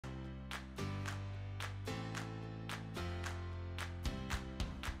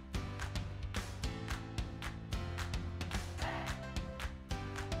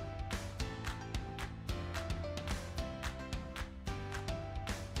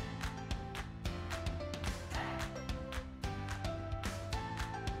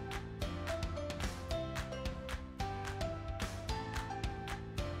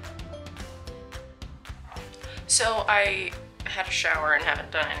So I had a shower and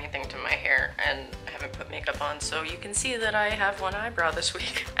haven't done anything to my hair, and I haven't put makeup on, so you can see that I have one eyebrow this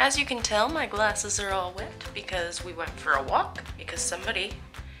week. As you can tell, my glasses are all wet because we went for a walk, because somebody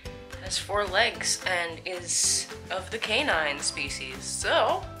has 4 legs and is of the canine species.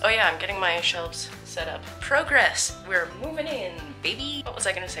 So, oh yeah, I'm getting my shelves set up. Progress! We're moving in, baby! What was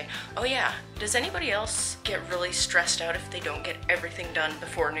I gonna say? Oh yeah, does anybody else get really stressed out if they don't get everything done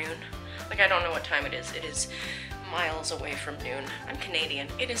before noon? Like, I don't know what time it is. It is miles away from noon. I'm Canadian.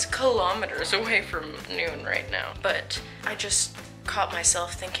 It is kilometers away from noon right now. But I just caught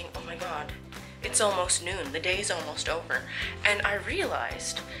myself thinking, oh my god, it's almost noon. The day's almost over. And I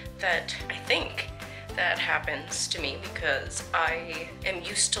realized that I think that happens to me because I am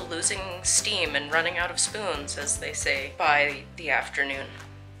used to losing steam and running out of spoons, as they say, by the afternoon.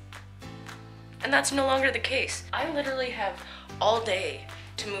 And that's no longer the case. I literally have all day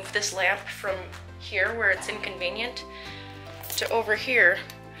to move this lamp from here where it's inconvenient to over here,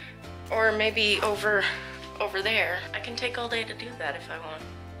 or maybe over there. I can take all day to do that if I want,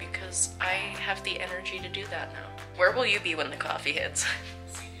 because I have the energy to do that now. Where will you be when the coffee hits?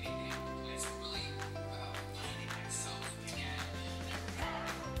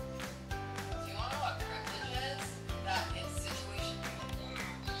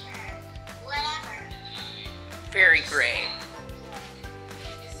 Very gray.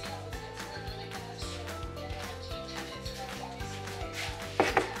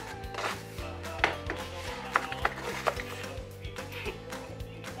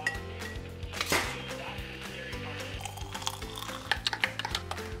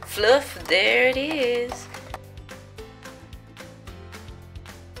 Fluff, there it is.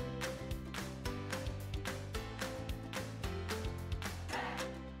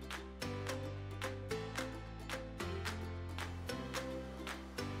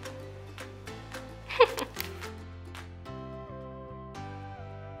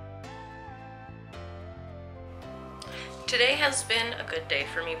 Today has been a good day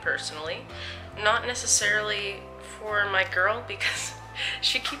for me personally. Not necessarily for my girl, because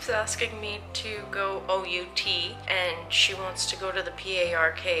she keeps asking me to go OUT and she wants to go to the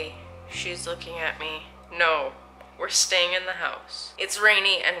PARK. She's looking at me. No, we're staying in the house. It's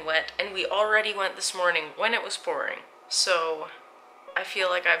rainy and wet, and we already went this morning when it was pouring. So I feel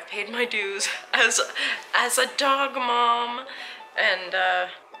like I've paid my dues as a dog mom, and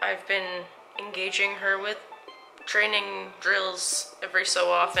I've been engaging her with training drills every so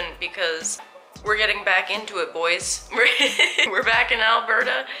often because we're getting back into it, boys. We're back in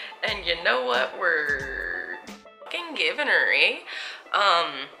Alberta, and you know what? We're fucking giving her, eh?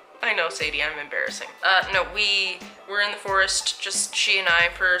 I know, Sadie, I'm embarrassing. No, we were in the forest, just she and I,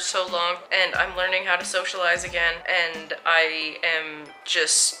 for so long, and I'm learning how to socialize again, and I am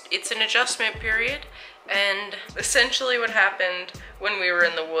just, it's an adjustment period. And essentially what happened when we were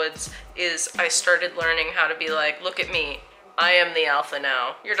in the woods is I started learning how to be like, look at me, I am the alpha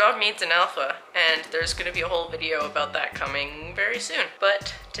now. Your dog needs an alpha, and there's gonna be a whole video about that coming very soon.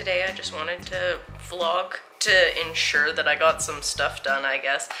 But today I just wanted to vlog to ensure that I got some stuff done, I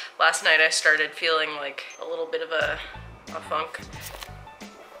guess. Last night I started feeling like a little bit of a funk.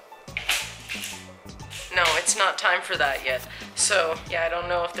 No, it's not time for that yet. So yeah, I don't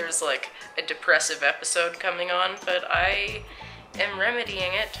know if there's like a depressive episode coming on, but I am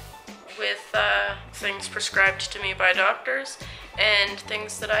remedying it with things prescribed to me by doctors and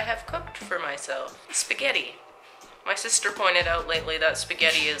things that I have cooked for myself. Spaghetti. My sister pointed out lately that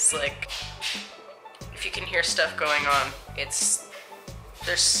spaghetti is like, if you can hear stuff going on,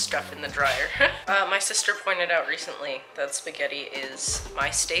 there's stuff in the dryer. My sister pointed out recently that spaghetti is my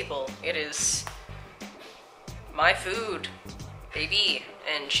staple. It is my food, baby,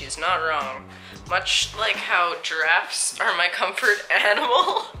 and she's not wrong. Much like how giraffes are my comfort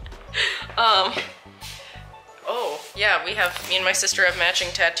animal. Oh, yeah, me and my sister have matching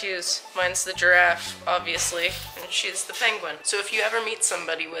tattoos. Mine's the giraffe, obviously, and she's the penguin. So if you ever meet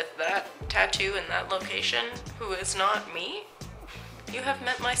somebody with that tattoo in that location who is not me, you have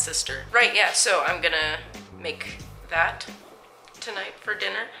met my sister. Right, yeah, so I'm gonna make that tonight for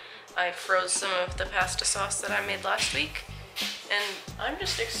dinner. I froze some of the pasta sauce that I made last week, and I'm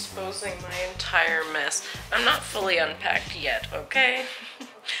just exposing my entire mess. I'm not fully unpacked yet, okay?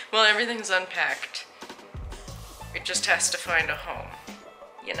 Well, everything's unpacked. It just has to find a home,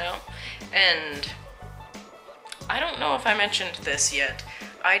 you know? And I don't know if I mentioned this yet.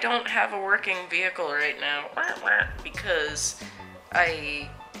 I don't have a working vehicle right now because I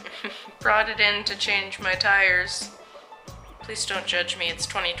brought it in to change my tires. Please don't judge me, it's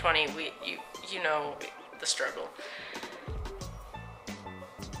 2020, you know the struggle.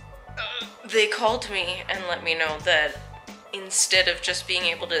 they called me and let me know that instead of just being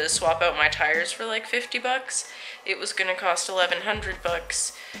able to swap out my tires for like 50 bucks, it was gonna cost 1,100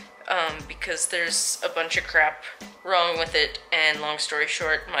 bucks because there's a bunch of crap wrong with it, and long story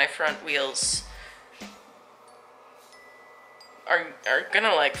short, my front wheels are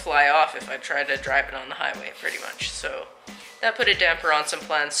gonna like fly off if I try to drive it on the highway, pretty much. So that put a damper on some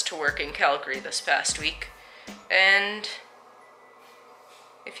plans to work in Calgary this past week. And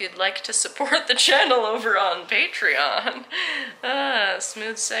if you'd like to support the channel over on Patreon,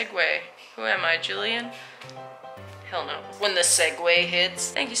 smooth segue. Who am I, Julian? Hell no. When the segue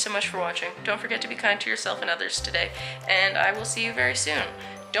hits. Thank you so much for watching. Don't forget to be kind to yourself and others today, and I will see you very soon.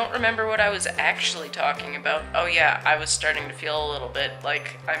 Don't remember what I was actually talking about. Oh yeah, I was starting to feel a little bit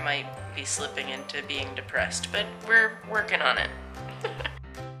like I might be slipping into being depressed, but we're working on it.